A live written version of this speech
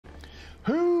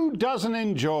Who doesn't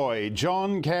enjoy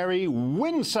John Kerry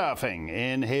windsurfing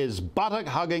in his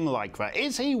buttock-hugging lycra?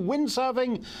 Is he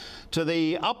windsurfing to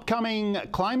the upcoming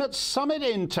climate summit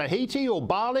in Tahiti or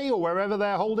Bali or wherever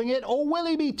they're holding it? Or will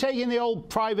he be taking the old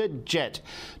private jet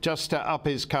just to up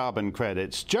his carbon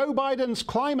credits? Joe Biden's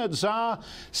climate czar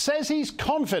says he's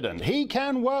confident he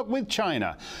can work with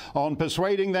China on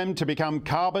persuading them to become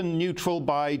carbon neutral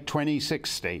by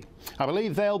 2060. I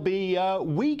believe they'll be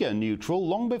Uyghur neutral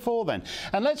long before then.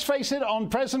 And let's face it, on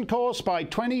present course, by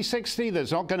 2060,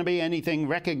 there's not going to be anything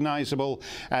recognizable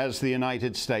as the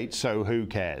United States, so who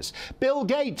cares? Bill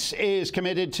Gates is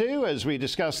committed to, as we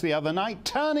discussed the other night,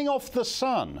 turning off the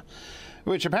sun,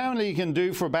 which apparently he can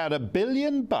do for about $1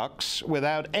 billion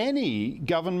without any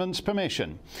government's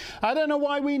permission. I don't know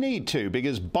why we need to,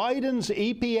 because Biden's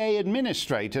EPA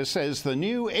administrator says the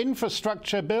new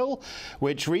infrastructure bill,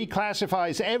 which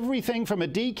reclassifies everything from a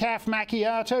decaf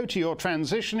macchiato to your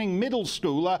transitioning middle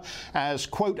schooler as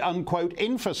quote-unquote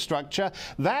infrastructure,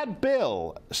 that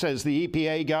bill, says the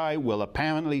EPA guy, will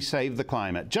apparently save the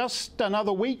climate. Just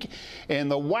another week in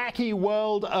the wacky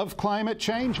world of climate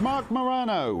change. Mark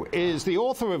Morano is the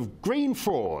author of Green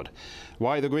Fraud,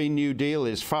 Why the Green New Deal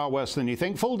is Far Worse Than You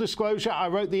Think. Full disclosure, I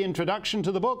wrote the introduction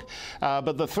to the book,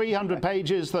 but the 300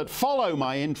 pages that follow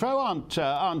my intro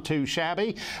aren't too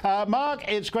shabby. Mark,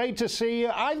 it's great to see you.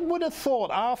 I would have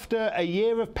thought after a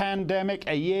year of pandemic,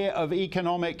 a year of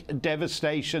economic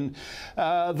devastation,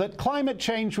 that climate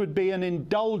change would be an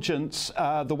indulgence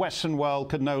the Western world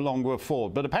could no longer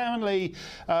afford. But apparently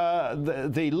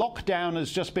the lockdown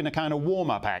has just been a kind of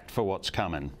warm-up act for what's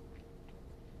coming.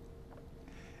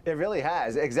 It really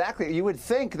has. Exactly. You would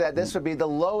think that this would be the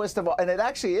lowest of all, and it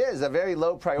actually is a very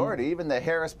low priority. Even the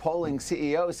Harris Polling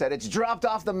CEO said it's dropped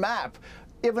off the map,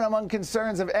 even among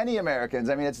concerns of any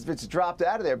Americans. I mean, it's dropped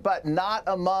out of there, but not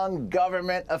among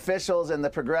government officials and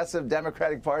the progressive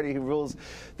Democratic Party who rules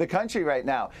the country right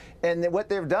now. And what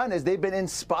they've done is they've been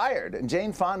inspired. And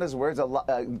Jane Fonda's words,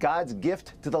 God's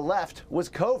gift to the left was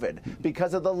COVID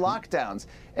because of the lockdowns.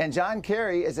 And John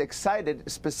Kerry is excited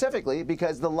specifically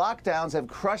because the lockdowns have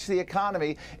crushed the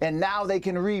economy, and now they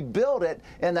can rebuild it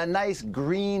in a nice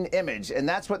green image. And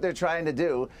that's what they're trying to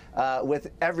do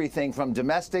with everything from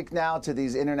domestic now to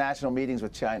these international meetings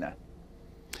with China.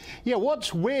 Yeah,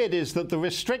 what's weird is that the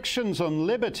restrictions on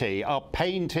liberty are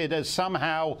painted as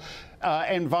somehow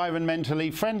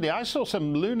environmentally friendly. I saw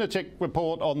some lunatic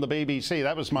report on the BBC.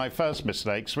 That was my first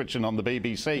mistake, switching on the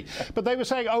BBC. But they were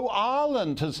saying, oh,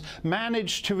 Ireland has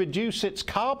managed to reduce its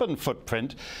carbon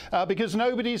footprint because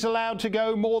nobody's allowed to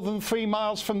go more than 3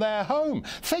 miles from their home.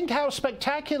 Think how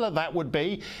spectacular that would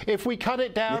be if we cut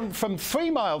it down from 3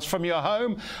 miles from your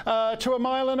home to 1.25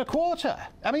 miles.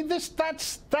 I mean,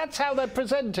 that's how they're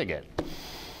presenting it.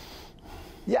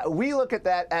 Yeah, we look at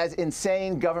that as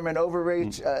insane government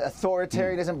overreach,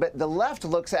 authoritarianism, but the left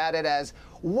looks at it as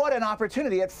what an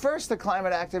opportunity. At first, the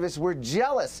climate activists were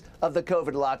jealous of the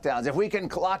COVID lockdowns. If we can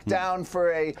lock down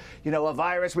for a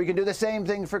virus, we can do the same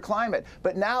thing for climate.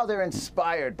 But now they're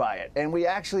inspired by it, and we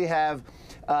actually have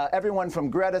everyone from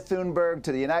Greta Thunberg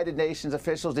to the United Nations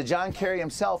officials to John Kerry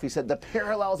himself. He said the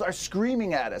parallels are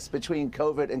screaming at us between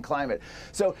COVID and climate.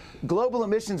 So global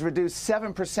emissions reduced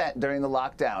 7% during the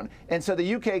lockdown. And so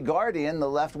the UK Guardian, the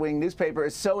left-wing newspaper,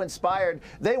 is so inspired,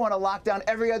 they want to lock down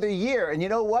every other year. And you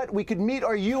know what? We could meet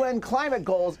our UN climate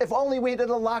goals if only we did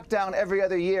a lockdown every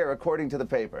other year, according to the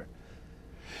paper.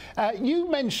 You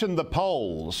mentioned the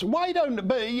polls. Why don't,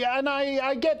 and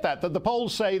I get that the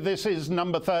polls say this is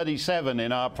number 37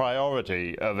 in our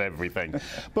priority of everything.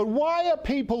 But why are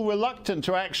people reluctant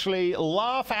to actually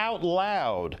laugh out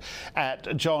loud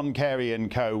at John Kerry and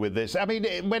co with this? I mean,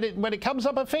 when it comes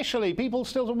up officially, people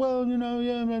still say, well,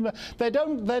 yeah,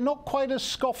 they're not quite as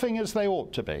scoffing as they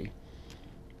ought to be.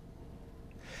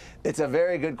 It's a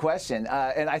very good question.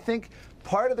 And I think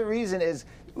part of the reason is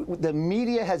the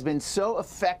media has been so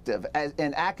effective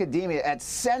in academia at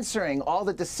censoring all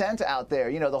the dissent out there,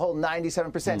 the whole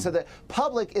 97%. So the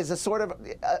public is a sort of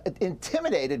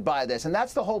intimidated by this. And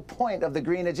that's the whole point of the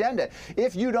green agenda.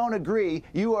 If you don't agree,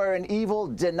 you are an evil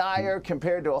denier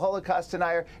compared to a Holocaust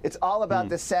denier. It's all about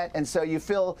dissent. And so you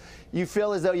feel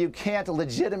as though you can't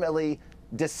legitimately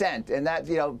dissent. And that,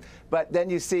 but then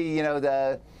you see,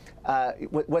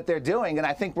 what they're doing, and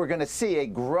I think we're going to see a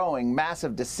growing,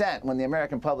 massive dissent when the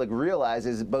American public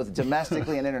realizes, both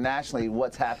domestically and internationally,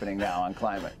 what's happening now on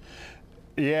climate.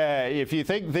 Yeah, if you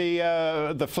think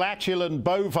the flatulent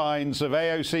bovines of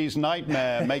AOC's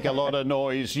nightmare make a lot of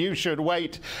noise, you should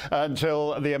wait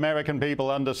until the American people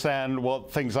understand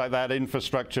what things like that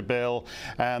infrastructure bill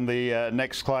and the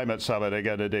next climate summit are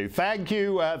going to do. Thank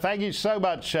you so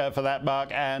much for that, Mark,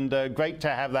 and great to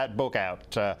have that book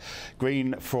out,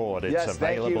 Green Fraud. It's yes,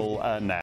 available now.